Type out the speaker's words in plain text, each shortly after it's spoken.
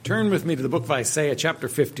Turn with me to the book of Isaiah, chapter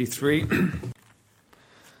 53.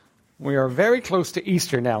 We are very close to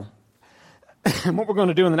Easter now. And what we're going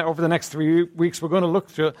to do over the next 3 weeks, we're going to look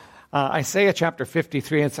through Isaiah chapter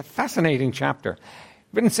 53. It's a fascinating chapter.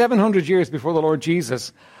 Written 700 years before the Lord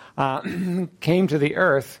Jesus came to the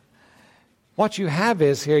earth. What you have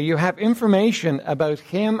is here, you have information about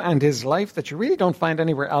him and his life that you really don't find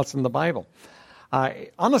anywhere else in the Bible.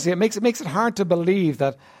 Honestly, it makes it hard to believe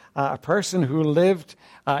that a person who lived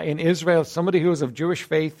in Israel, somebody who was of Jewish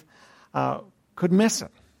faith, could miss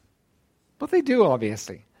it. But they do,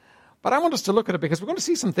 obviously. But I want us to look at it because we're going to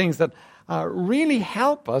see some things that really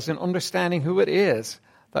help us in understanding who it is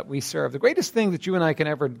that we serve. The greatest thing that you and I can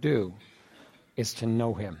ever do is to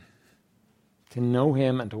know him. To know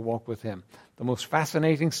him and to walk with him. The most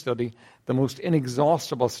fascinating study, the most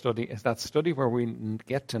inexhaustible study is that study where we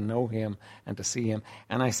get to know him and to see him.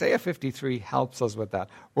 And Isaiah 53 helps us with that.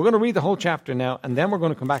 We're going to read the whole chapter now, and then we're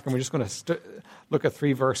going to come back and we're just going to look at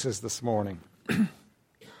 3 verses this morning.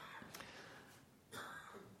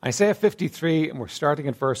 Isaiah 53, and we're starting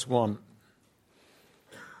at verse 1.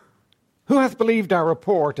 Who hath believed our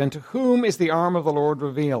report, and to whom is the arm of the Lord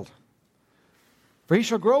revealed? For he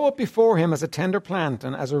shall grow up before him as a tender plant,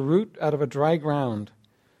 and as a root out of a dry ground.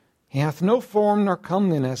 He hath no form nor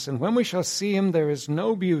comeliness, and when we shall see him, there is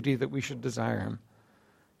no beauty that we should desire him.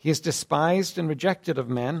 He is despised and rejected of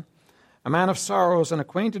men, a man of sorrows and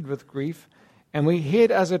acquainted with grief, and we hid,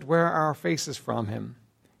 as it were, our faces from him.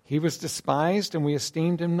 He was despised, and we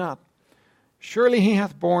esteemed him not. Surely he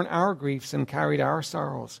hath borne our griefs and carried our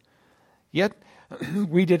sorrows. Yet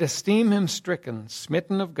we did esteem him stricken,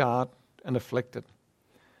 smitten of God, and afflicted.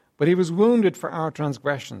 But he was wounded for our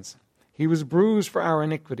transgressions. He was bruised for our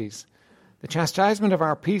iniquities. The chastisement of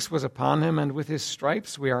our peace was upon him, and with his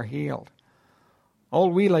stripes we are healed.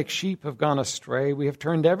 All we like sheep have gone astray. We have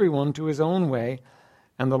turned every one to his own way,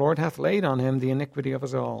 and the Lord hath laid on him the iniquity of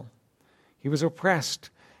us all. He was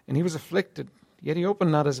oppressed, and he was afflicted, yet he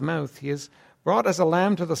opened not his mouth. He is brought as a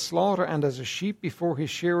lamb to the slaughter, and as a sheep before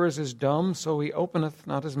his shearers is dumb, so he openeth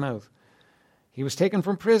not his mouth. He was taken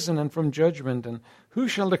from prison and from judgment, and who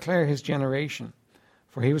shall declare his generation?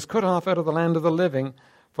 For he was cut off out of the land of the living,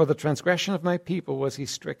 for the transgression of my people was he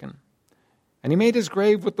stricken. And he made his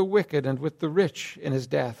grave with the wicked and with the rich in his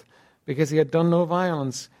death, because he had done no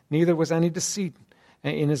violence, neither was any deceit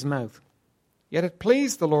in his mouth. Yet it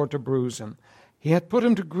pleased the Lord to bruise him. He hath put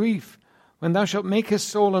him to grief. When thou shalt make his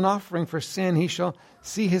soul an offering for sin, he shall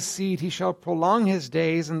see his seed, he shall prolong his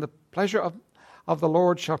days, and the pleasure of the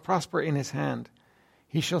Lord shall prosper in his hand.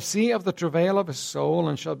 He shall see of the travail of his soul,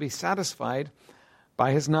 and shall be satisfied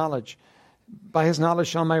by his knowledge. By his knowledge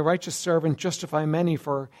shall my righteous servant justify many,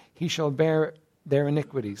 for he shall bear their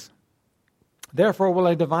iniquities. Therefore will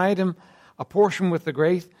I divide him a portion with the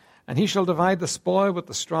great, and he shall divide the spoil with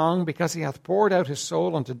the strong, because he hath poured out his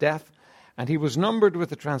soul unto death, and he was numbered with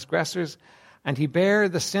the transgressors, and he bare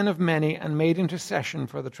the sin of many, and made intercession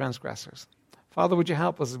for the transgressors. Father, would you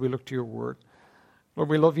help us as we look to your word? Lord,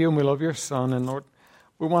 we love you and we love your Son, and Lord,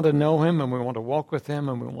 we want to know him and we want to walk with him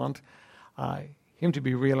and we want him to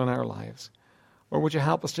be real in our lives. Lord, would you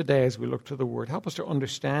help us today as we look to the word? Help us to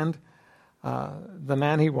understand the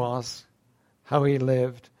man he was, how he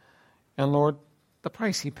lived, and Lord, the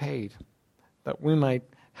price he paid, that we might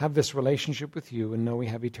have this relationship with you and know we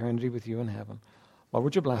have eternity with you in heaven. Lord,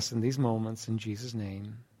 would you bless in these moments in Jesus'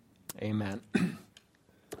 name? Amen.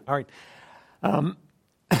 All right.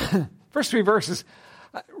 First 3 verses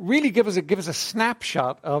really give us a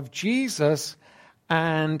snapshot of Jesus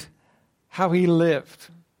and how he lived.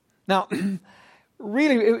 Now,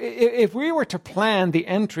 really, if we were to plan the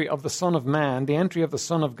entry of the Son of Man, the entry of the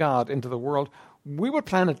Son of God into the world, we would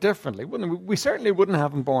plan it differently, wouldn't we? We certainly wouldn't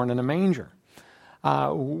have him born in a manger.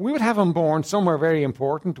 We would have him born somewhere very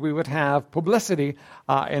important. We would have publicity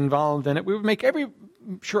involved in it. We would make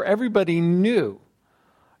sure everybody knew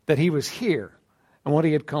that he was here and what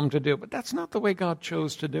he had come to do. But that's not the way God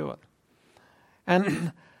chose to do it.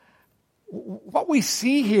 And what we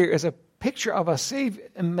see here is a picture of a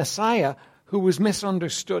Messiah who was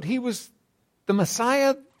misunderstood. He was the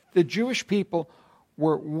Messiah the Jewish people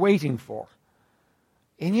were waiting for.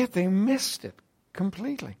 And yet they missed it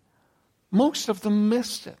completely. Most of them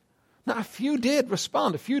missed it. Now, a few did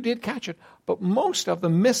respond. A few did catch it. But most of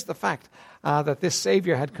them missed the fact that this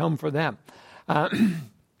Savior had come for them.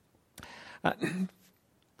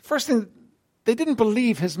 First thing, they didn't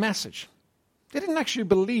believe his message. They didn't actually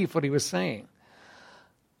believe what he was saying.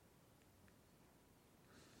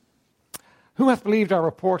 Who hath believed our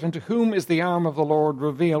report, and to whom is the arm of the Lord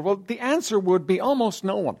revealed? Well, the answer would be almost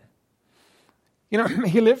no one. You know,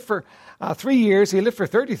 he lived for 3 years. He lived for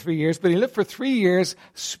 33 years, but he lived for 3 years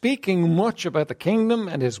speaking much about the kingdom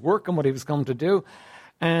and his work and what he was come to do.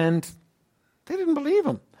 And they didn't believe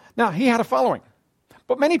him. Now, he had a following,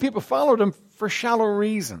 but many people followed him for shallow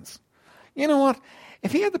reasons. You know what?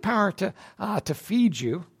 If he had the power to feed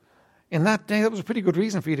you in that day, that was a pretty good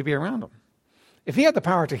reason for you to be around him. If he had the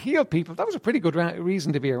power to heal people, that was a pretty good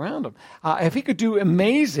reason to be around him. If he could do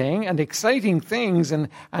amazing and exciting things, and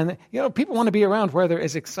you know, people want to be around where there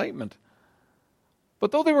is excitement.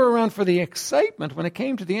 But though they were around for the excitement, when it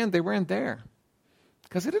came to the end, they weren't there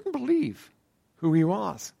because they didn't believe who he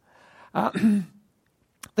was.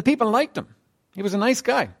 The people liked him. He was a nice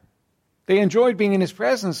guy. They enjoyed being in his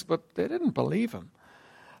presence, but they didn't believe him.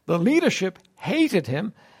 The leadership hated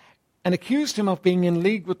him and accused him of being in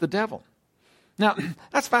league with the devil. Now,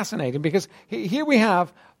 that's fascinating because here we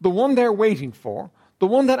have the one they're waiting for, the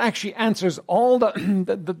one that actually answers all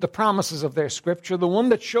the promises of their scripture, the one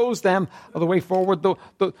that shows them the way forward,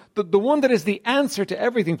 the one that is the answer to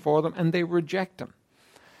everything for them, and they reject him.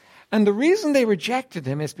 And the reason they rejected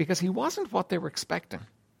him is because he wasn't what they were expecting.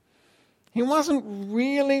 He wasn't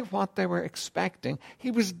really what they were expecting. He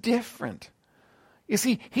was different. You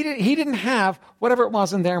see, he didn't have whatever it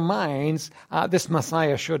was in their minds this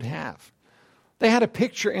Messiah should have. They had a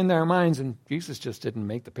picture in their minds, and Jesus just didn't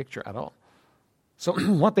make the picture at all. So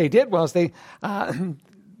what they did was they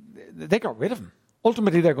got rid of him.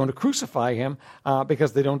 Ultimately, they're going to crucify him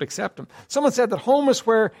because they don't accept him. Someone said that home is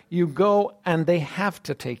where you go and they have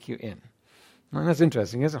to take you in. And that's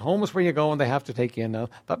interesting, isn't it? Home is where you go and they have to take you in. Now,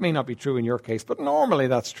 that may not be true in your case, but normally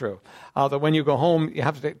that's true. That when you go home, they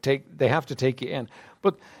have to take you in.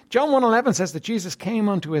 But John 1:11 says that Jesus came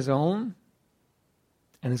unto his own,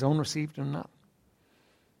 and his own received him not.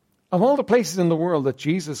 Of all the places in the world that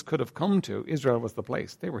Jesus could have come to, Israel was the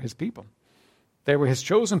place. They were his people. They were his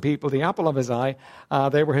chosen people, the apple of his eye.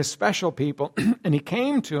 They were his special people. And he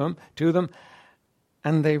came to them,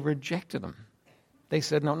 and they rejected him. They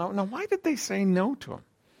said, no. Why did they say no to him?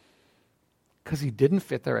 Because he didn't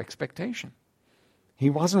fit their expectation. He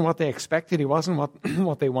wasn't what they expected. He wasn't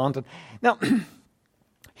what they wanted. Now,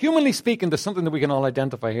 humanly speaking, there's something that we can all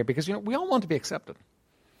identify here because, you know, we all want to be accepted.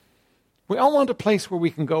 We all want a place where we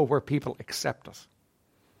can go where people accept us.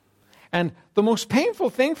 And the most painful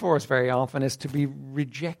thing for us very often is to be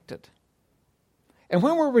rejected. And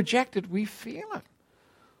when we're rejected, we feel it.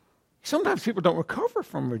 Sometimes people don't recover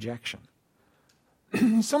from rejection.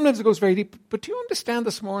 Sometimes it goes very deep. But do you understand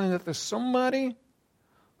this morning that there's somebody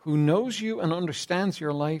who knows you and understands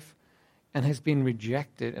your life and has been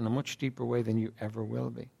rejected in a much deeper way than you ever will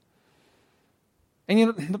be? And you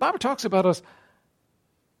know, the Bible talks about us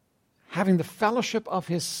having the fellowship of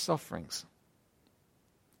his sufferings.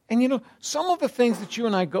 And you know, some of the things that you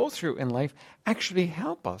and I go through in life actually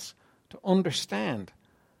help us to understand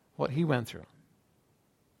what he went through.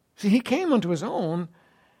 See, he came unto his own,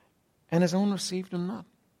 and his own received him not.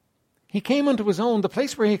 He came unto his own, the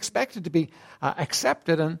place where he expected to be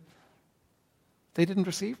accepted, and they didn't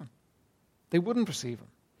receive him. They wouldn't receive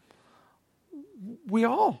him. We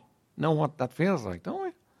all know what that feels like, don't we?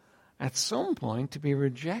 At some point, to be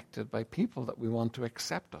rejected by people that we want to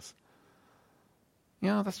accept us. You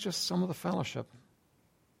know, that's just some of the fellowship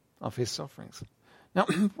of his sufferings. Now,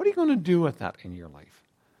 what are you going to do with that in your life?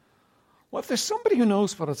 Well, if there's somebody who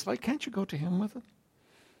knows what it's like, can't you go to him with it?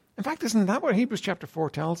 In fact, isn't that what Hebrews chapter 4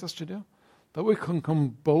 tells us to do? That we can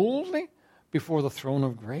come boldly before the throne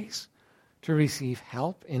of grace to receive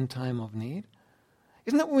help in time of need?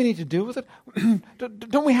 Isn't that what we need to do with it?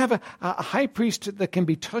 Don't we have a high priest that can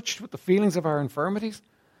be touched with the feelings of our infirmities?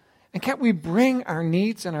 And can't we bring our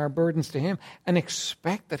needs and our burdens to him and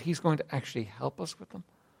expect that he's going to actually help us with them?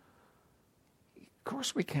 Of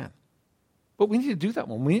course we can. But we need to do that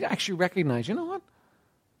one. We need to actually recognize, you know what?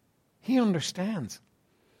 He understands.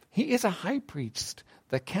 He is a high priest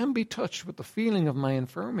that can be touched with the feeling of my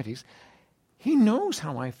infirmities. He knows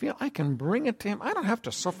how I feel. I can bring it to him. I don't have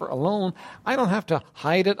to suffer alone. I don't have to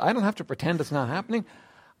hide it. I don't have to pretend it's not happening.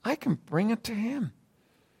 I can bring it to him.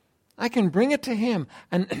 I can bring it to him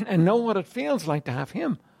and know what it feels like to have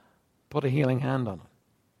him put a healing hand on it.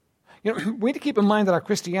 You know, we need to keep in mind that our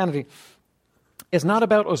Christianity is not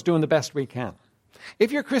about us doing the best we can.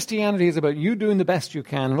 If your Christianity is about you doing the best you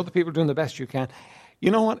can and other people doing the best you can, you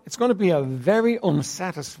know what? It's going to be a very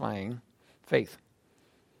unsatisfying faith.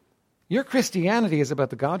 Your Christianity is about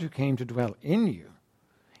the God who came to dwell in you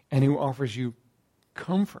and who offers you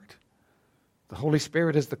comfort. The Holy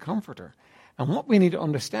Spirit is the comforter. And what we need to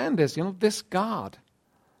understand is, you know, this God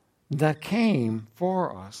that came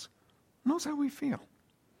for us knows how we feel.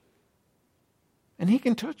 And he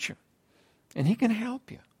can touch you. And he can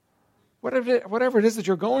help you. whatever it is that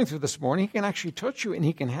you're going through this morning, he can actually touch you and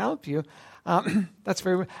he can help you. That's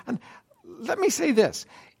very. And let me say this: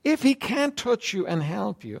 if he can't touch you and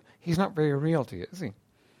help you, he's not very real to you, is he?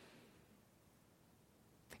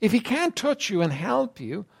 If he can't touch you and help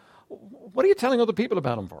you, what are you telling other people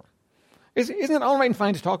about him for? Isn't it all right and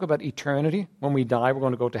fine to talk about eternity? When we die, we're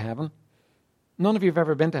going to go to heaven. None of you have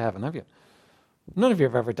ever been to heaven, have you? None of you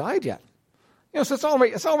have ever died yet. So it's all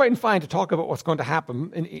right and fine to talk about what's going to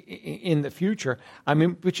happen in the future. I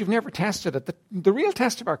mean, but you've never tested it. The real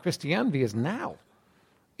test of our Christianity is now.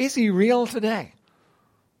 Is he real today?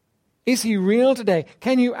 Is he real today?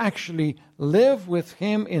 Can you actually live with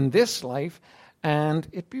him in this life and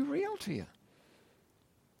it be real to you?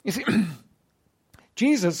 You see,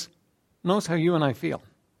 Jesus knows how you and I feel,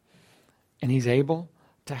 and he's able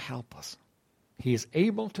to help us. He is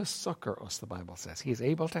able to succor us, the Bible says. He is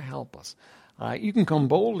able to help us. You can come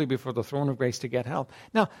boldly before the throne of grace to get help.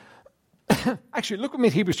 Now, actually, look with me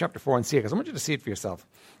at Hebrews chapter 4 and see it, because I want you to see it for yourself.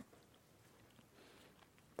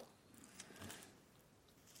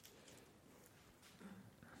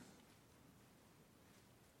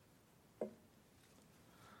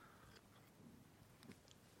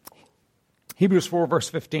 Hebrews 4, verse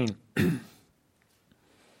 15.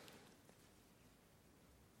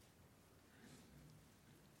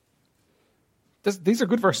 These are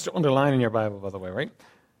good verses to underline in your Bible, by the way, right?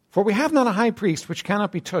 For we have not a high priest which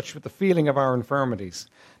cannot be touched with the feeling of our infirmities.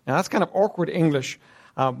 Now, that's kind of awkward English,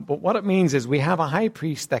 but what it means is we have a high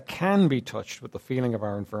priest that can be touched with the feeling of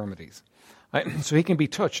our infirmities. Right? So he can be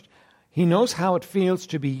touched. He knows how it feels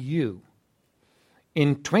to be you.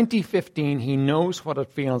 In 2015, he knows what it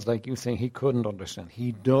feels like. You saying he couldn't understand.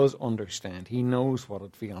 He does understand. He knows what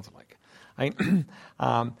it feels like. Right?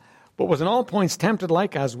 But was in all points tempted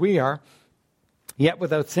like as we are, yet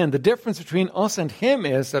without sin. The difference between us and him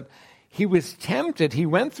is that he was tempted. He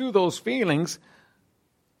went through those feelings.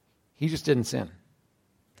 He just didn't sin.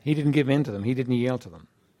 He didn't give in to them. He didn't yield to them.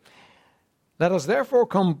 Let us therefore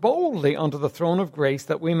come boldly unto the throne of grace,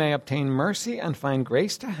 that we may obtain mercy and find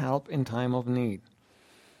grace to help in time of need.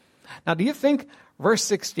 Now, do you think verse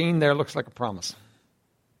 16 there looks like a promise?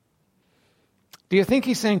 Do you think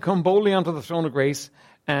he's saying, come boldly unto the throne of grace,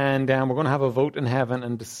 and we're going to have a vote in heaven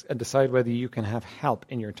and decide whether you can have help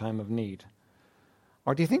in your time of need?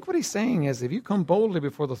 Or do you think what he's saying is, if you come boldly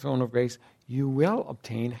before the throne of grace, you will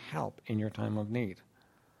obtain help in your time of need?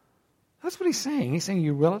 That's what he's saying. He's saying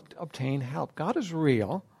you will obtain help. God is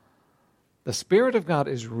real. The Spirit of God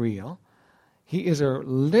is real. He is a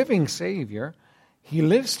living Savior. He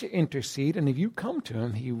lives to intercede, and if you come to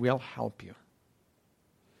him, he will help you.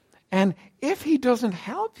 And if he doesn't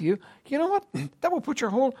help you, you know what? That will put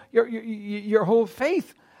your whole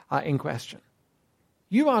faith in question.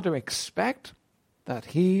 You ought to expect that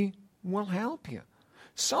he will help you.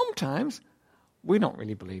 Sometimes we don't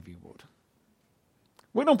really believe he would.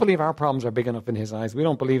 We don't believe our problems are big enough in his eyes. We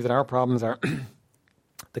don't believe that our problems are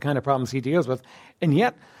the kind of problems he deals with. And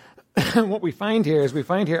yet, what we find here is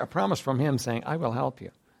a promise from him saying, I will help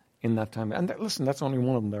you in that time. And listen, that's only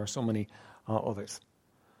one of them. There are so many others.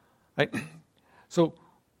 Right? So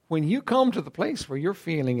when you come to the place where you're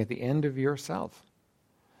feeling at the end of yourself,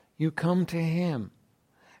 you come to him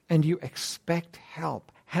and you expect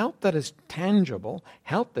help. Help that is tangible,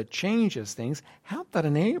 help that changes things, help that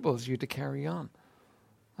enables you to carry on.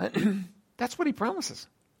 That's what he promises.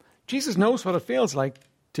 Jesus knows what it feels like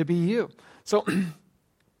to be you. So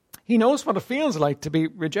he knows what it feels like to be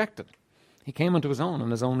rejected. He came unto his own, and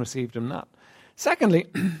his own received him not. Secondly,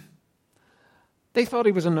 they thought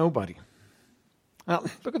he was a nobody. Now,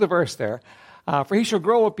 look at the verse there. For he shall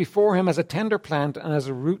grow up before him as a tender plant and as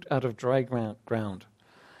a root out of dry ground.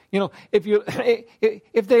 You know,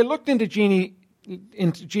 if they looked into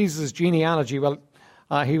Jesus' genealogy, well,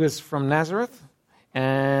 he was from Nazareth,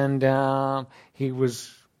 and he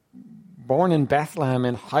was born in Bethlehem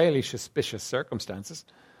in highly suspicious circumstances.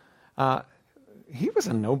 He was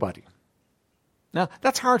a nobody. Now,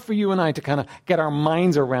 that's hard for you and I to kind of get our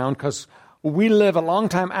minds around, because we live a long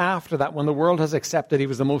time after that, when the world has accepted he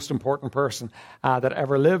was the most important person that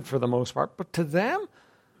ever lived for the most part. But to them,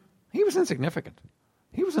 he was insignificant.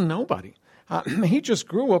 He was a nobody. He just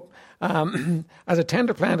grew up as a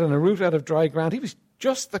tender plant and a root out of dry ground. He was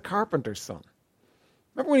just the carpenter's son.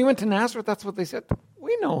 Remember when he went to Nazareth, that's what they said.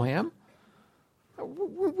 We know him.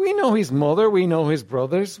 We know his mother. We know his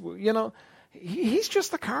brothers. You know, he's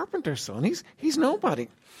just the carpenter's son. He's nobody.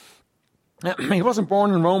 He wasn't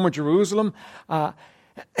born in Rome or Jerusalem.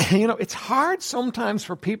 You know, it's hard sometimes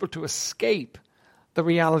for people to escape the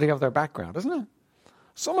reality of their background, isn't it?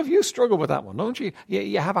 Some of you struggle with that one, don't you?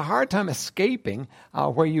 You have a hard time escaping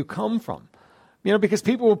where you come from. Because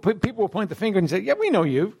people will point the finger and say, yeah, we know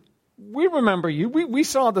you. We remember you. We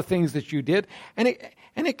saw the things that you did. And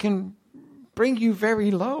it can bring you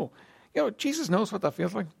very low. Jesus knows what that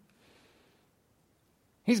feels like.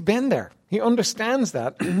 He's been there. He understands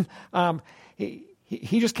that.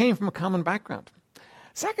 He just came from a common background.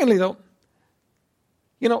 Secondly, though,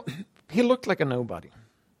 he looked like a nobody.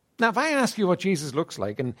 Now, if I ask you what Jesus looks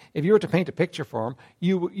like, and if you were to paint a picture for him,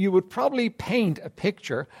 you would probably paint a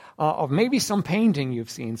picture of maybe some painting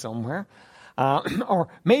you've seen somewhere, or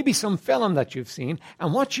maybe some film that you've seen.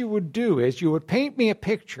 And what you would do is you would paint me a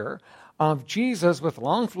picture of Jesus with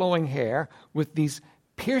long flowing hair, with these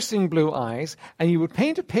piercing blue eyes, and you would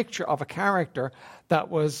paint a picture of a character that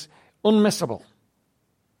was unmissable.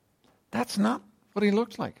 That's not what he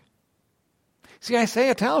looked like. See,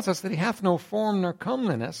 Isaiah tells us that he hath no form nor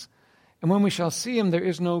comeliness, and when we shall see him, there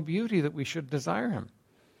is no beauty that we should desire him.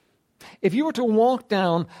 If you were to walk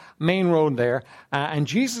down Main Road there, and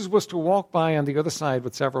Jesus was to walk by on the other side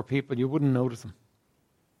with several people, you wouldn't notice him.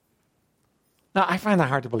 Now, I find that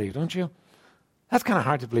hard to believe, don't you? That's kind of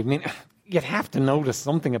hard to believe. I mean, you'd have to notice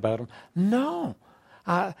something about him. No.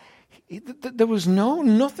 There was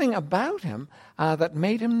nothing about him that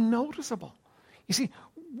made him noticeable. You see,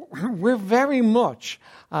 we're very much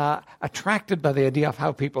attracted by the idea of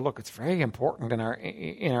how people look. It's very important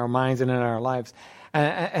in our minds and in our lives.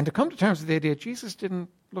 And to come to terms with the idea, Jesus didn't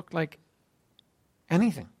look like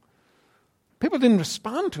anything. People didn't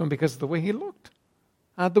respond to him because of the way he looked.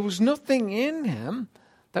 There was nothing in him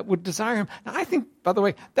that would desire him. Now, I think, by the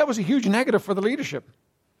way, that was a huge negative for the leadership.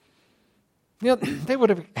 They would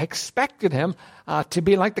have expected him to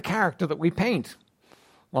be like the character that we paint.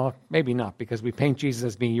 Well, maybe not, because we paint Jesus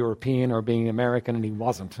as being European or being American, and he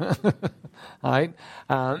wasn't. Right?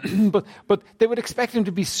 But they would expect him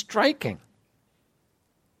to be striking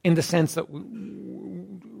in the sense that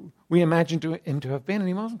we imagined him to have been, and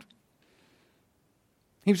he wasn't.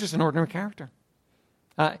 He was just an ordinary character.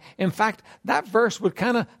 In fact, that verse would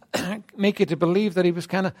kind of make you to believe that he was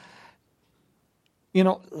kind of,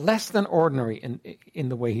 less than ordinary in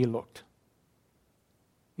the way he looked.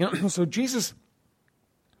 So Jesus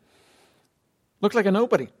looked like a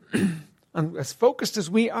nobody. And as focused as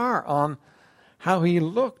we are on how he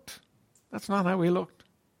looked, that's not how he looked.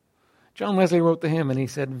 John Wesley wrote the hymn and he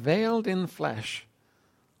said, "Veiled in flesh,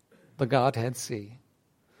 the Godhead see."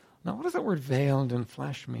 Now, what does that word veiled in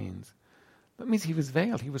flesh means? That means he was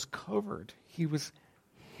veiled, he was covered, he was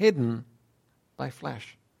hidden by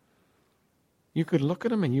flesh. You could look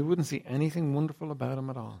at him and you wouldn't see anything wonderful about him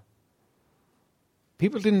at all.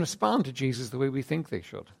 People didn't respond to Jesus the way we think they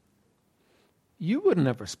should. You wouldn't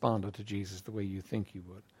have responded to Jesus the way you think you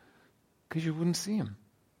would, because you wouldn't see him.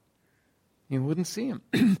 You wouldn't see him.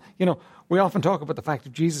 We often talk about the fact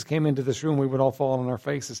if Jesus came into this room, we would all fall on our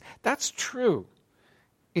faces. That's true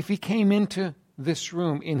if he came into this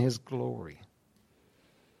room in his glory,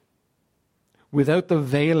 without the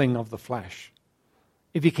veiling of the flesh.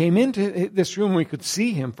 If he came into this room, we could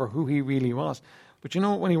see him for who he really was. But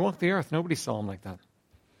when he walked the earth, nobody saw him like that.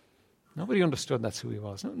 Nobody understood that's who he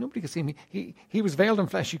was. Nobody could see him. He was veiled in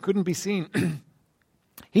flesh. He couldn't be seen.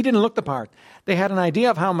 He didn't look the part. They had an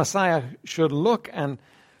idea of how Messiah should look, and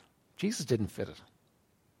Jesus didn't fit it.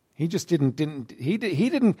 He just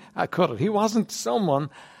didn't cut it. He wasn't someone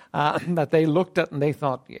that they looked at and they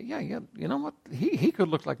thought, yeah, you know what? He could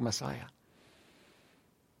look like Messiah.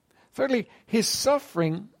 Thirdly, his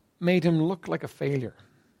suffering made him look like a failure.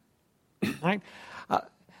 Right?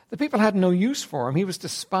 The people had no use for him. He was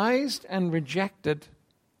despised and rejected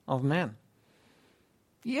of men.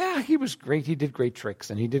 Yeah, he was great. He did great tricks,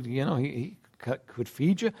 and he did, he could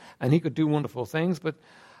feed you, and he could do wonderful things, but,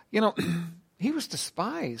 he was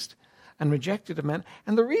despised and rejected of men.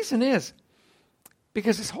 And the reason is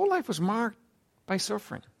because his whole life was marked by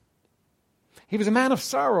suffering. He was a man of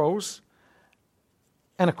sorrows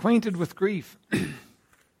and acquainted with grief.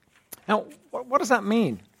 Now, what does that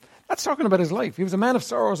mean? That's talking about his life. He was a man of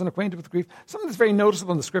sorrows and acquainted with grief. Something that's very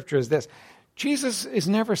noticeable in the scripture is this. Jesus is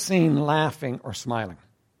never seen laughing or smiling.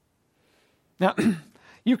 Now,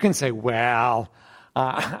 you can say, well,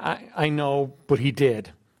 I know, but he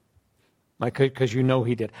did. Because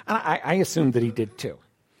he did. And I assume that he did too.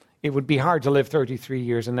 It would be hard to live 33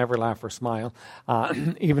 years and never laugh or smile,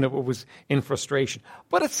 even if it was in frustration.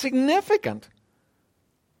 But it's significant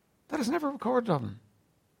that is never recorded of him.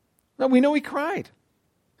 Now, we know he cried.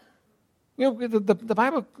 The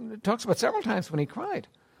Bible talks about several times when he cried.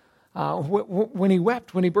 When he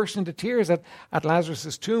wept, when he burst into tears at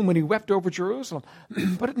Lazarus' tomb, when he wept over Jerusalem.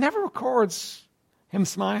 But it never records him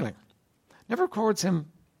smiling. Never records him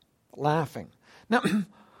laughing. Now,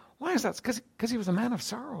 Why is that? Because he was a man of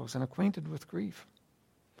sorrows and acquainted with grief.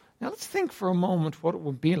 Now let's think for a moment what it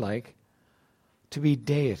would be like to be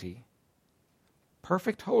deity,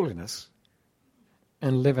 perfect holiness,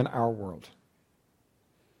 and live in our world.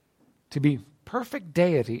 To be perfect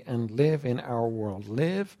deity and live in our world.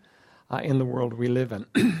 Live in the world we live in.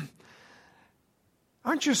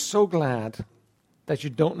 Aren't you so glad that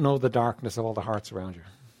you don't know the darkness of all the hearts around you?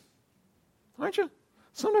 Aren't you?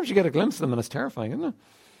 Sometimes you get a glimpse of them and it's terrifying, isn't it?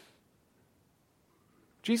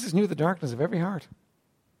 Jesus knew the darkness of every heart.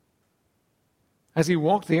 As he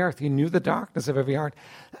walked the earth, he knew the darkness of every heart.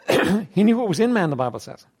 He knew what was in man, the Bible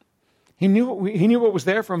says. He knew what was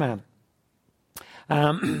there for man.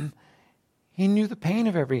 He knew the pain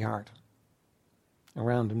of every heart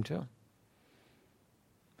around him too.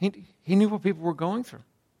 He knew what people were going through.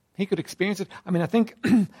 He could experience it. I mean, I think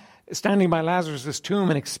standing by Lazarus' tomb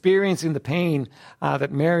and experiencing the pain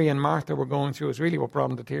that Mary and Martha were going through is really what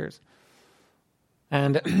brought him to tears.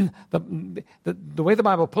 And the way the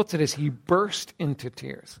Bible puts it is he burst into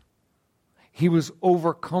tears. He was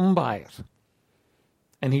overcome by it.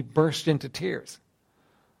 And he burst into tears.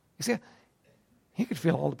 You see, he could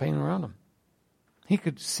feel all the pain around him. He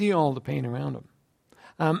could see all the pain around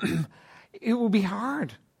him. It would be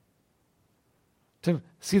hard to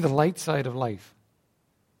see the light side of life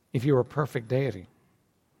if you were a perfect deity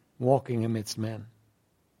walking amidst men.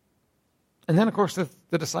 And then, of course,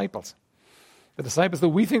 the disciples. The disciples that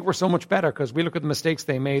we think were so much better because we look at the mistakes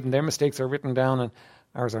they made and their mistakes are written down and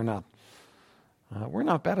ours are not. We're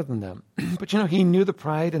not better than them. But he knew the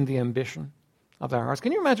pride and the ambition of their hearts.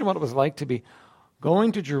 Can you imagine what it was like to be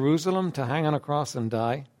going to Jerusalem to hang on a cross and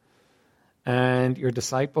die, and your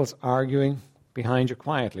disciples arguing behind you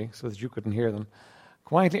quietly so that you couldn't hear them,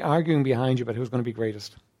 quietly arguing behind you about who's going to be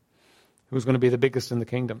greatest, who's going to be the biggest in the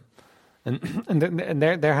kingdom. And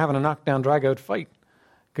they're having a knockdown, drag-out fight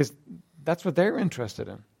because that's what they're interested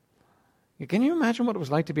in. Can you imagine what it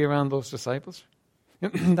was like to be around those disciples?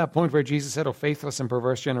 That point where Jesus said, "O faithless and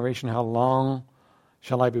perverse generation, how long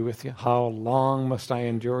shall I be with you? How long must I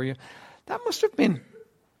endure you?" That must have been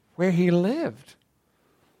where he lived.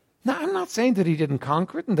 Now, I'm not saying that he didn't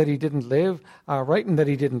conquer it and that he didn't live right and that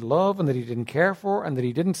he didn't love and that he didn't care for and that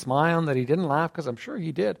he didn't smile and that he didn't laugh, because I'm sure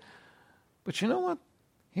he did. But you know what?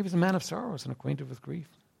 He was a man of sorrows and acquainted with grief.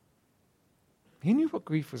 He knew what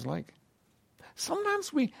grief was like.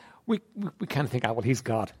 Sometimes we kind of think, well, he's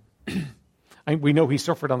God. We know he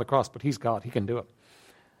suffered on the cross, but he's God. He can do it.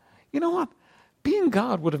 You know what? Being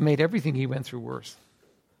God would have made everything he went through worse.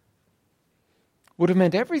 Would have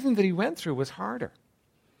meant everything that he went through was harder,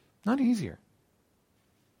 not easier.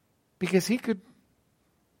 Because he could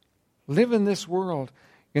live in this world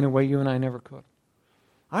in a way you and I never could.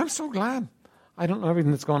 I'm so glad I don't know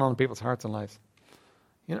everything that's going on in people's hearts and lives.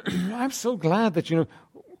 I'm so glad that,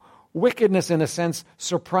 wickedness in a sense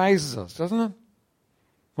surprises us, doesn't it?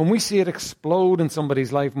 When we see it explode in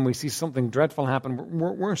somebody's life, when we see something dreadful happen,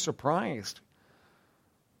 we're surprised.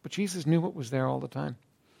 But Jesus knew what was there all the time.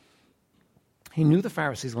 He knew the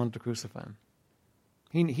Pharisees wanted to crucify him.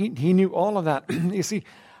 He knew all of that. You see,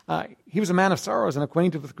 he was a man of sorrows and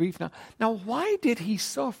acquainted with grief. Now, why did he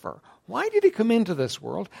suffer? Why did he come into this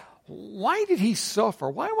world? Why did he suffer?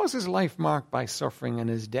 Why was his life marked by suffering and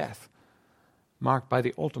his death marked by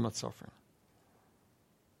the ultimate suffering?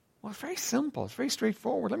 Well, it's very simple. It's very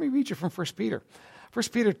straightforward. Let me read you from 1 Peter.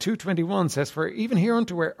 1 Peter 2:21 says, "For even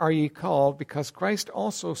hereunto are ye called, because Christ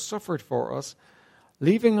also suffered for us,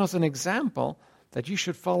 leaving us an example that you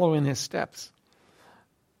should follow in his steps."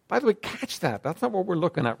 By the way, catch that. That's not what we're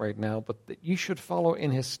looking at right now, but that you should follow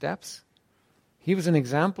in his steps. He was an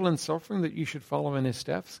example in suffering that you should follow in his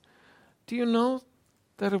steps. Do you know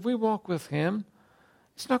that if we walk with him,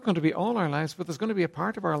 it's not going to be all our lives, but there's going to be a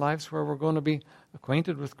part of our lives where we're going to be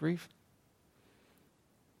acquainted with grief?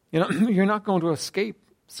 You're not going to escape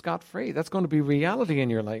scot-free. That's going to be reality in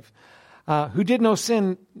your life. Who did no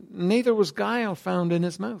sin, neither was guile found in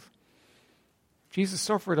his mouth. Jesus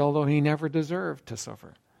suffered, although he never deserved to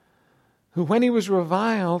suffer. Who, when he was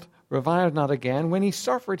reviled not again. When he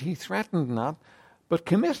suffered, he threatened not, but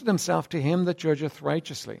committed himself to him that judgeth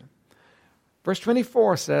righteously. Verse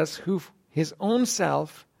 24 says, who his own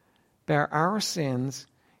self bare our sins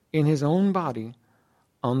in his own body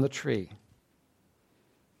on the tree.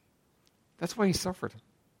 That's why he suffered.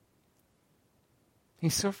 He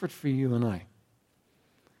suffered for you and I.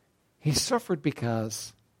 He suffered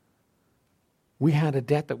because we had a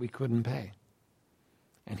debt that we couldn't pay.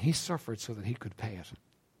 And he suffered so that he could pay it.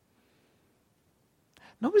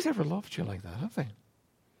 Nobody's ever loved you like that, have they?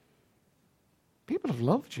 People have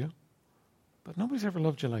loved you, but nobody's ever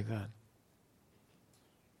loved you like that.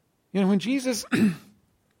 When Jesus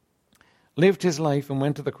lived his life and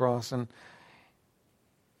went to the cross, and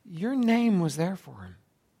your name was there for him.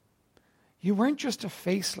 You weren't just a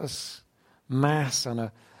faceless mass on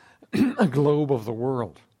a globe of the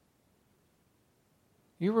world.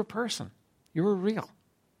 You were a person. You were real.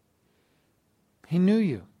 He knew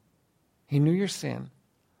you. He knew your sin.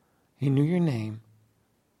 He knew your name.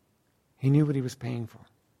 He knew what he was paying for.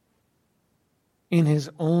 In his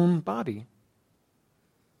own body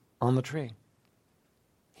on the tree.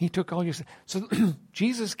 He took all your sin. So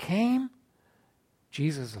Jesus came,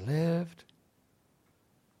 Jesus lived,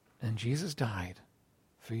 and Jesus died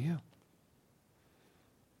for you.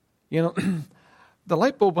 You know, the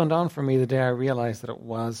light bulb went on for me the day I realized that it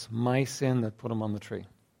was my sin that put him on the tree.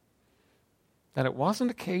 That it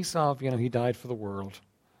wasn't a case of, he died for the world,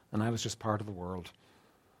 and I was just part of the world.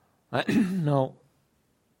 No.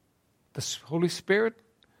 The Holy Spirit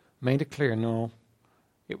made it clear, no,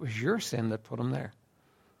 it was your sin that put him there.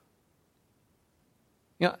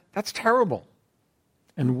 That's terrible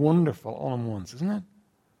and wonderful all in once, isn't it?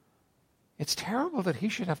 It's terrible that he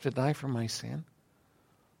should have to die for my sin,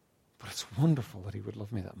 but it's wonderful that he would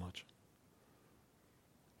love me that much.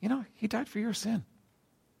 He died for your sin.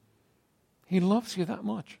 He loves you that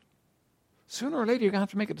much. Sooner or later, you're going to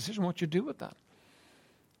have to make a decision what you do with that.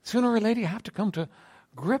 Sooner or later, you have to come to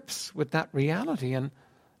grips with that reality and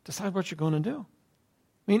decide what you're going to do.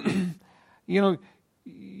 I mean,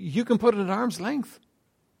 you can put it at arm's length,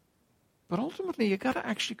 but ultimately, you got to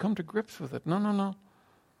actually come to grips with it. No.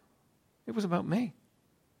 It was about me.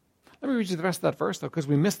 Let me read you the rest of that verse, though, because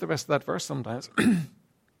we miss the rest of that verse sometimes.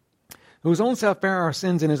 Whose own self bare our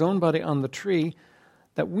sins in his own body on the tree,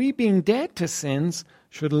 that we, being dead to sins,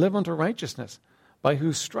 should live unto righteousness, by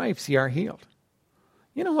whose stripes ye are healed.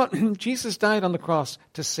 You know what? Jesus died on the cross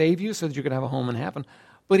to save you so that you could have a home in heaven.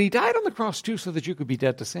 But he died on the cross too so that you could be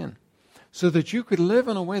dead to sin. So that you could live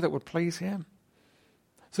in a way that would please him.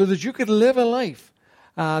 So that you could live a life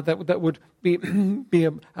that would be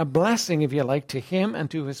a blessing, if you like, to him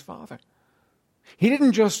and to his Father. He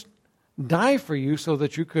didn't just die for you so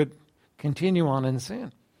that you could continue on in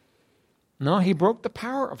sin. No, he broke the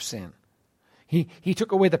power of sin. He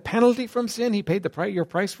took away the penalty from sin. He paid your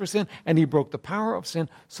price for sin, and he broke the power of sin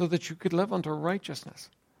so that you could live unto righteousness.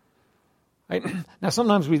 Right? Now,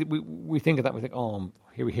 sometimes we think of that. We think, oh,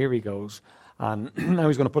 here he goes. And now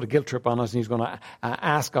he's going to put a guilt trip on us, and he's going to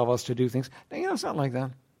ask of us to do things. Now, it's not like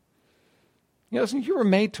that. Listen, you were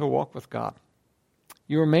made to walk with God.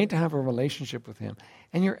 You were made to have a relationship with him.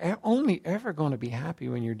 And you're only ever going to be happy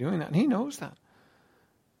when you're doing that. And he knows that.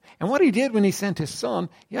 And what he did when he sent his son,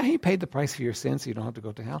 he paid the price for your sins so you don't have to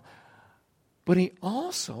go to hell. But he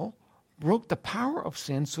also broke the power of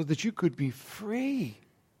sin so that you could be free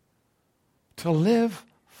to live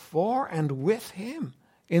for and with him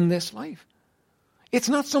in this life. It's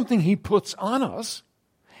not something he puts on us.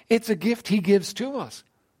 It's a gift he gives to us.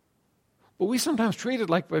 But we sometimes treat it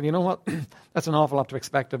like, well, you know what? That's an awful lot to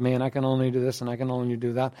expect of me, and I can only do this and I can only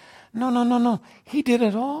do that. No. He did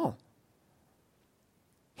it all.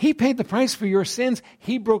 He paid the price for your sins.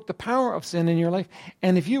 He broke the power of sin in your life.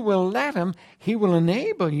 And if you will let him, he will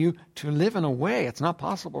enable you to live in a way it's not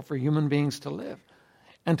possible for human beings to live,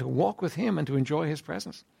 and to walk with him and to enjoy his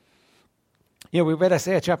presence. We read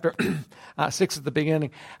Isaiah chapter 6 at the beginning.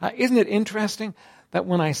 Isn't it interesting that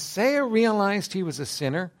when Isaiah realized he was a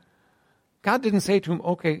sinner, God didn't say to him,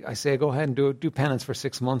 okay, Isaiah, go ahead and do penance for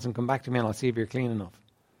 6 months and come back to me and I'll see if you're clean enough.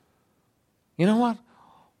 You know what?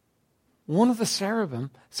 One of the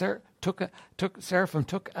seraphim took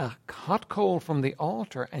a hot coal from the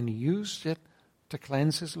altar and used it to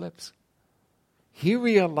cleanse his lips. He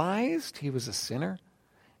realized he was a sinner,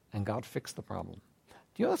 and God fixed the problem.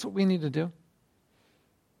 Do you know that's what we need to do?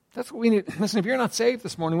 That's what we need. Listen, if you're not saved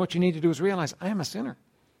this morning, what you need to do is realize, I am a sinner.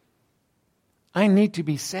 I need to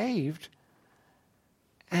be saved,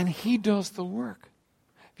 and he does the work.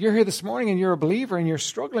 If you're here this morning and you're a believer and you're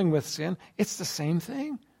struggling with sin, it's the same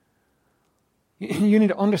thing. You need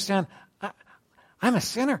to understand, I'm a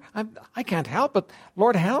sinner. I can't help it.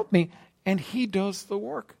 Lord, help me. And he does the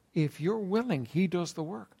work. If you're willing, he does the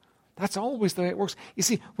work. That's always the way it works. You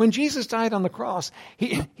see, when Jesus died on the cross,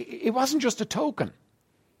 it wasn't just a token.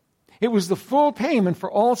 It was the full payment for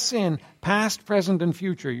all sin, past, present, and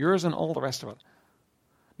future, yours and all the rest of it.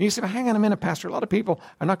 And you say, well, hang on a minute, Pastor, a lot of people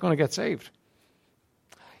are not going to get saved.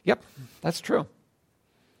 Yep, that's true.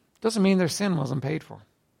 Doesn't mean their sin wasn't paid for.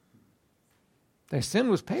 Their sin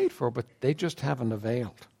was paid for, but they just haven't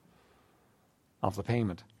availed of the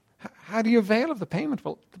payment. How do you avail of the payment?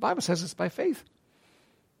 Well, the Bible says it's by faith.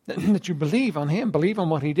 That you believe on him, believe on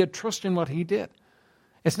what he did, trust in what he did.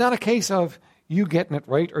 It's not a case of you getting it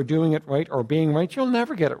right or doing it right or being right. You'll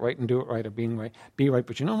never get it right and do it right or be right.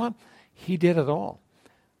 But you know what? He did it all.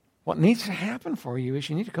 What needs to happen for you is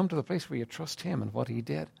you need to come to the place where you trust him and what he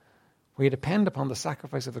did, where you depend upon the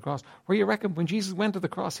sacrifice of the cross, where you reckon when Jesus went to the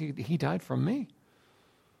cross, he died for me.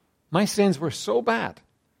 My sins were so bad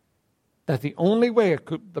that the only way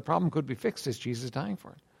the problem could be fixed is Jesus dying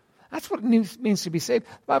for it. That's what it means to be saved.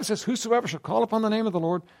 The Bible says, whosoever shall call upon the name of the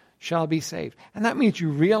Lord shall be saved. And that means you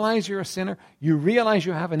realize you're a sinner, you realize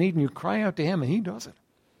you have a need, and you cry out to him, and he does it.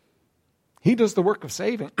 He does the work of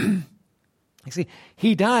saving. You see,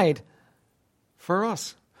 he died for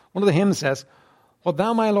us. One of the hymns says, what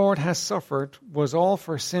thou, my Lord, hast suffered was all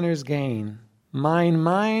for sinners' gain.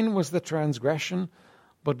 Mine was the transgression,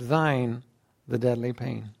 but thine the deadly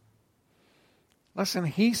pain. Listen,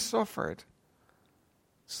 he suffered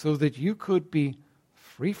so that you could be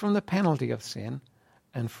free from the penalty of sin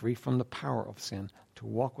and free from the power of sin, to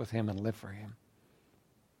walk with him and live for him.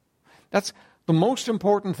 That's the most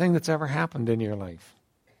important thing that's ever happened in your life,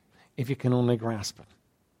 if you can only grasp it.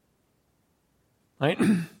 Right?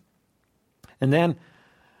 And then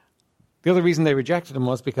the other reason they rejected him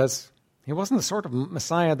was because he wasn't the sort of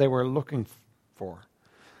Messiah they were looking for.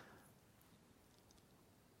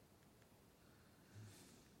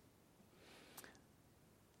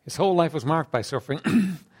 His whole life was marked by suffering.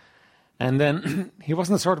 And then he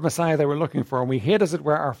wasn't the sort of Messiah they were looking for. And we hid, as it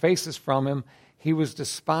were, our faces from him. He was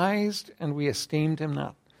despised, and we esteemed him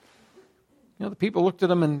not. You know, the people looked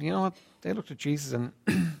at him, and you know what? They looked at Jesus, and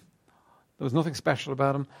there was nothing special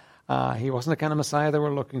about him. He wasn't the kind of Messiah they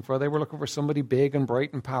were looking for. They were looking for somebody big and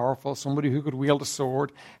bright and powerful, somebody who could wield a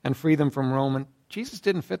sword and free them from Rome. And Jesus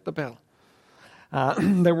didn't fit the bill.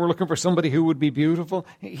 They were looking for somebody who would be beautiful.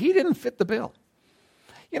 He didn't fit the bill.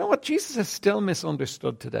 You know what? Jesus is still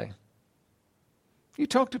misunderstood today. You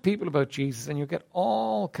talk to people about Jesus and you get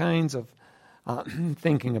all kinds of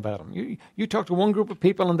thinking about him. You talk to one group of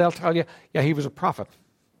people and they'll tell you, yeah, he was a prophet.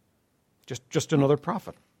 Just another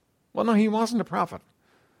prophet. Well, no, he wasn't a prophet.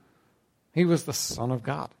 He was the Son of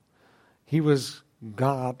God. He was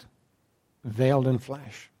God veiled in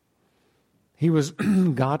flesh. He was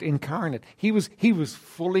God incarnate. He was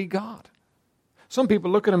fully God. Some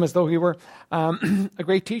people look at him as though he were a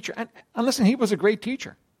great teacher. And listen, he was a great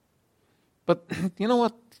teacher. But you know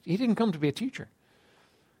what? He didn't come to be a teacher.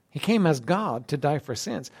 He came as God to die for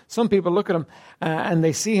sins. Some people look at him and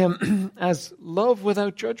they see him as love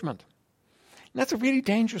without judgment. And that's a really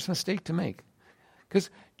dangerous mistake to make. Because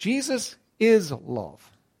Jesus is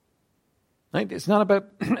love. Right? It's not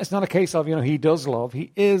a case of, he does love.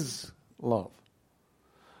 He is love.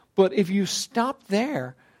 But if you stop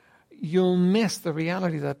there, you'll miss the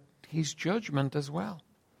reality that he's judgment as well.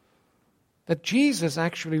 That Jesus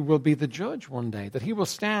actually will be the judge one day.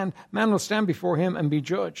 That man will stand before him and be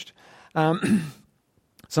judged. Some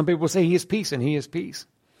people will say he is peace, and he is peace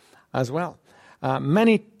as well.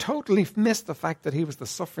 Many totally miss the fact that he was the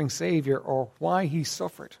suffering Savior or why he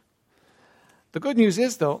suffered. The good news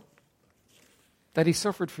is, though, that he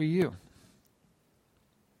suffered for you.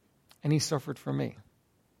 And he suffered for me.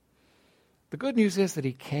 The good news is that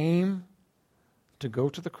he came to go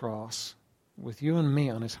to the cross with you and me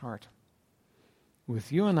on his heart.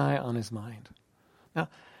 With you and I on his mind. Now,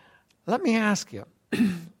 let me ask you,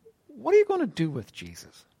 what are you going to do with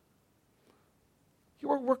Jesus?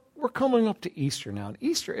 We're coming up to Easter now. And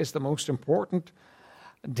Easter is the most important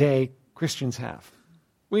day Christians have.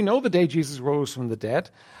 We know the day Jesus rose from the dead.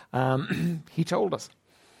 He told us.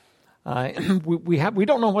 We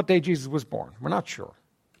don't know what day Jesus was born. We're not sure.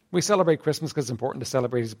 We celebrate Christmas because it's important to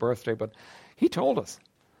celebrate his birthday, but he told us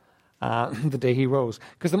the day he rose.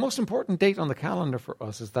 Because the most important date on the calendar for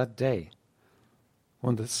us is that day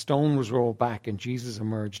when the stone was rolled back and Jesus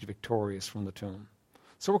emerged victorious from the tomb.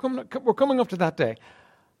 So we're coming up to that day.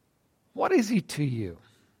 What is he to you?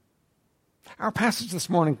 Our passage this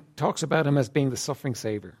morning talks about him as being the suffering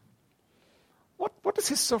Savior. What does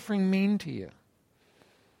his suffering mean to you?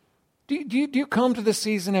 Do you come to this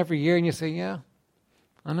season every year and you say, yeah,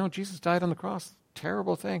 I know Jesus died on the cross,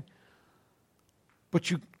 terrible thing.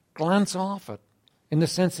 But you glance off it in the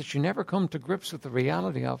sense that you never come to grips with the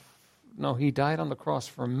reality of, no, he died on the cross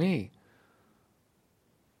for me.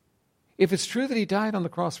 If it's true that he died on the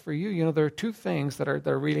cross for you, there are two things that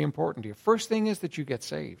are really important to you. First thing is that you get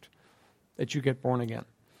saved, that you get born again.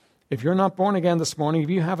 If you're not born again this morning,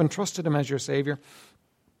 if you haven't trusted him as your Savior,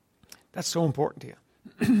 that's so important to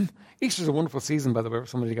you. Easter's a wonderful season, by the way, for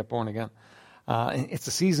somebody to get born again. It's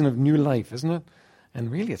a season of new life, isn't it?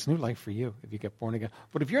 And really, it's new life for you if you get born again.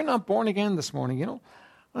 But if you're not born again this morning,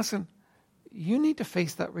 listen, you need to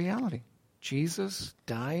face that reality. Jesus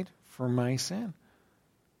died for my sin.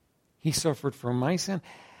 He suffered for my sin.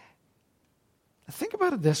 Think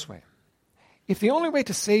about it this way. If the only way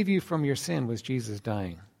to save you from your sin was Jesus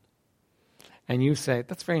dying, and you say,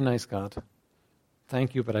 that's very nice, God.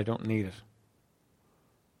 Thank you, but I don't need it.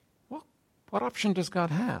 Well, what option does God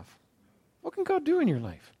have? What can God do in your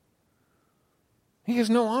life? He has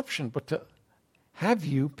no option but to have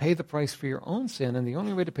you pay the price for your own sin, and the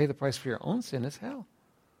only way to pay the price for your own sin is hell.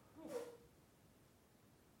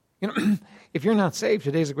 You know, if you're not saved,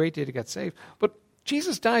 today's a great day to get saved. But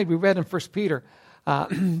Jesus died, we read in 1 Peter,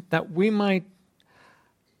 that we might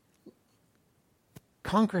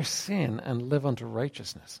conquer sin and live unto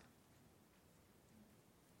righteousness.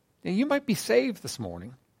 Now, you might be saved this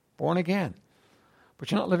morning, born again,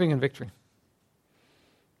 but you're not living in victory.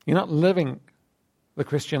 You're not living the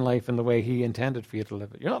Christian life in the way he intended for you to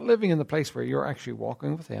live it. You're not living in the place where you're actually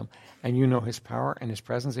walking with him and you know his power and his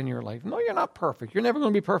presence in your life. No, you're not perfect. You're never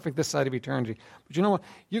going to be perfect this side of eternity. But you know what?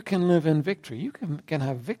 You can live in victory. You can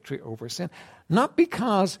have victory over sin. Not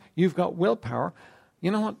because you've got willpower. You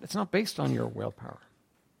know what? It's not based on your willpower.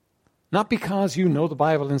 Not because you know the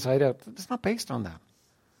Bible inside out. It's not based on that.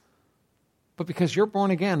 But because you're born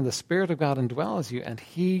again and the Spirit of God indwells you and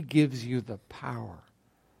he gives you the power.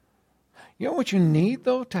 You know what you need,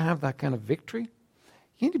 though, to have that kind of victory?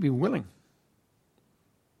 You need to be willing.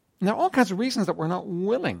 And there are all kinds of reasons that we're not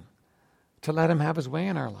willing to let him have his way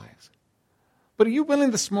in our lives. But are you willing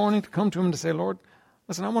this morning to come to him and to say, Lord,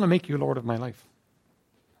 listen, I want to make you Lord of my life.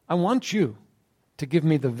 I want you to give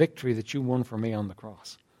me the victory that you won for me on the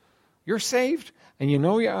cross. You're saved, and you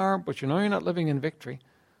know you are, but you know you're not living in victory.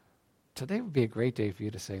 Today would be a great day for you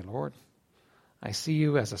to say, Lord, I see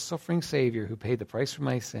you as a suffering Savior who paid the price for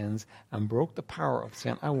my sins and broke the power of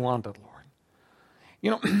sin. I want it, Lord.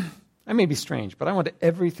 You know, I may be strange, but I want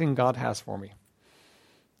everything God has for me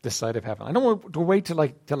this side of heaven. I don't want to wait till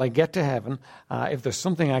I get to heaven if there's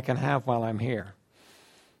something I can have while I'm here.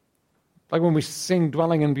 Like when we sing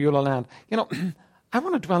Dwelling in Beulah Land. You know, I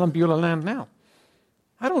want to dwell in Beulah Land now.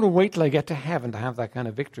 I don't want to wait till I get to heaven to have that kind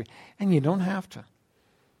of victory. And you don't have to.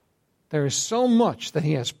 There is so much that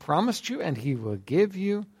he has promised you and he will give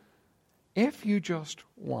you if you just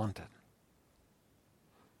want it.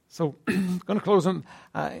 So I'm going to close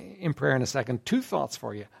in prayer in a second. 2 thoughts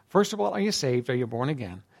for you. First of all, are you saved? Are you born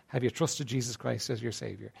again? Have you trusted Jesus Christ as your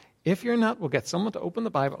Savior? If you're not, we'll get someone to open the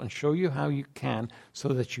Bible and show you how you can so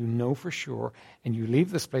that you know for sure and you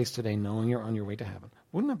leave this place today knowing you're on your way to heaven.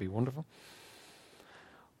 Wouldn't that be wonderful?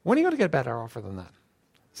 When are you going to get a better offer than that?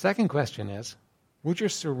 Second question is, would you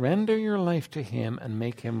surrender your life to him and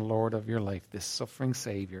make him Lord of your life, this suffering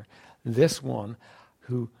Savior, this one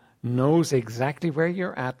who knows exactly where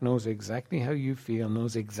you're at, knows exactly how you feel,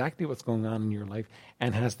 knows exactly what's going on in your life,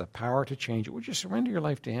 and has the power to change it? Would you surrender your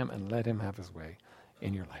life to him and let him have his way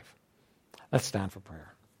in your life? Let's stand for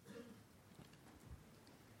prayer.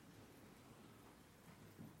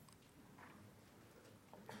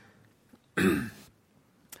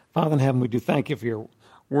 Father in heaven, we do thank you for your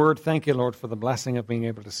word. Thank you, Lord, for the blessing of being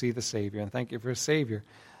able to see the Savior. And thank you for a Savior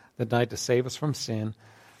that died to save us from sin,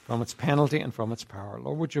 from its penalty, and from its power.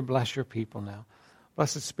 Lord, would you bless your people now?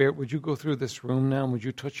 Blessed Spirit, would you go through this room now, and would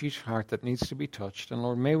you touch each heart that needs to be touched? And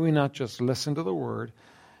Lord, may we not just listen to the word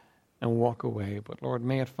and walk away, but Lord,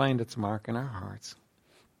 may it find its mark in our hearts.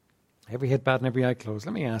 Every head bowed and every eye closed.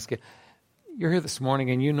 Let me ask you, you're here this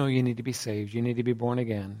morning and you know you need to be saved. You need to be born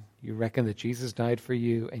again. You reckon that Jesus died for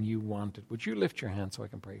you and you want it. Would you lift your hand so I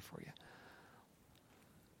can pray for you?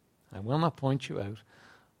 I will not point you out.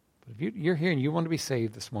 But if you're here and you want to be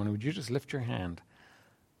saved this morning, would you just lift your hand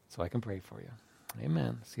so I can pray for you?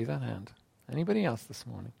 Amen. See that hand. Anybody else this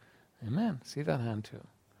morning? Amen. See that hand too.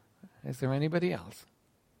 Is there anybody else?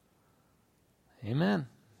 Amen.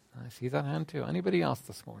 I see that hand too. Anybody else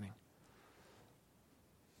this morning?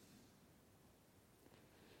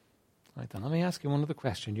 Right, then let me ask you one other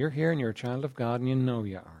question. You're here and you're a child of God and you know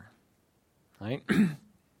you are. Right?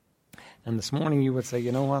 And this morning you would say,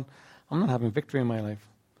 you know what? I'm not having victory in my life.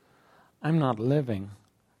 I'm not living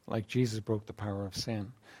like Jesus broke the power of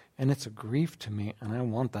sin. And it's a grief to me and I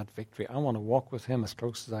want that victory. I want to walk with him as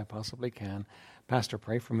close as I possibly can. Pastor,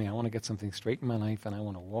 pray for me. I want to get something straight in my life and I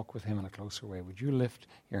want to walk with him in a closer way. Would you lift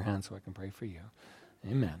your hand so I can pray for you?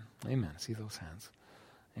 Amen. Amen. See those hands?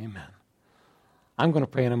 Amen. I'm going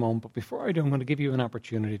to pray in a moment, but before I do, I'm going to give you an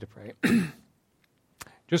opportunity to pray.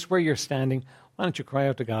 Just where you're standing, why don't you cry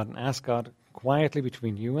out to God and ask God quietly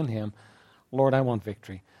between you and him, Lord, I want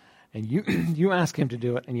victory. And you ask him to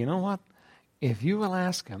do it. And you know what? If you will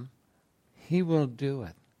ask him, he will do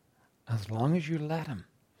it as long as you let him.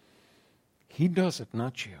 He does it,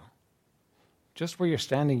 not you. Just where you're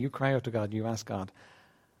standing, you cry out to God and you ask God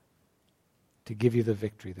to give you the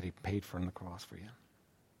victory that he paid for on the cross for you.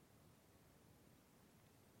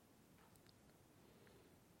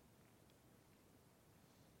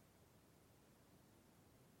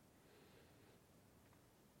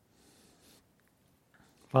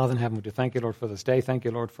 Father in heaven, we do thank you, Lord, for this day. Thank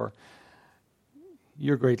you, Lord, for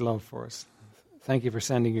your great love for us. Thank you for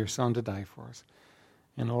sending your Son to die for us.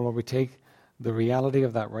 And, oh, Lord, we take the reality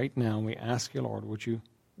of that right now, and we ask you, Lord, would you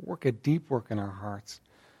work a deep work in our hearts?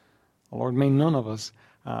 Oh, Lord, may none of us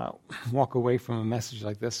walk away from a message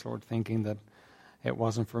like this, Lord, thinking that it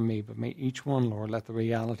wasn't for me, but may each one, Lord, let the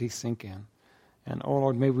reality sink in. And, oh,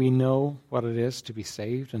 Lord, may we know what it is to be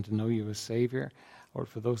saved and to know you as Savior. Lord,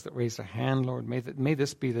 for those that raise their hand, Lord, may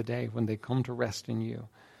this be the day when they come to rest in you.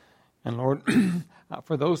 And, Lord,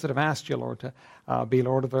 for those that have asked you, Lord, to be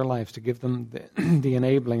Lord of their lives, to give them the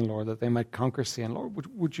enabling, Lord, that they might conquer sin, Lord,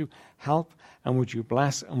 would you help, and would you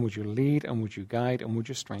bless, and would you lead, and would you guide, and would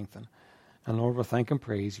you strengthen? And, Lord, we'll thank and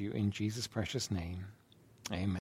praise you in Jesus' precious name. Amen.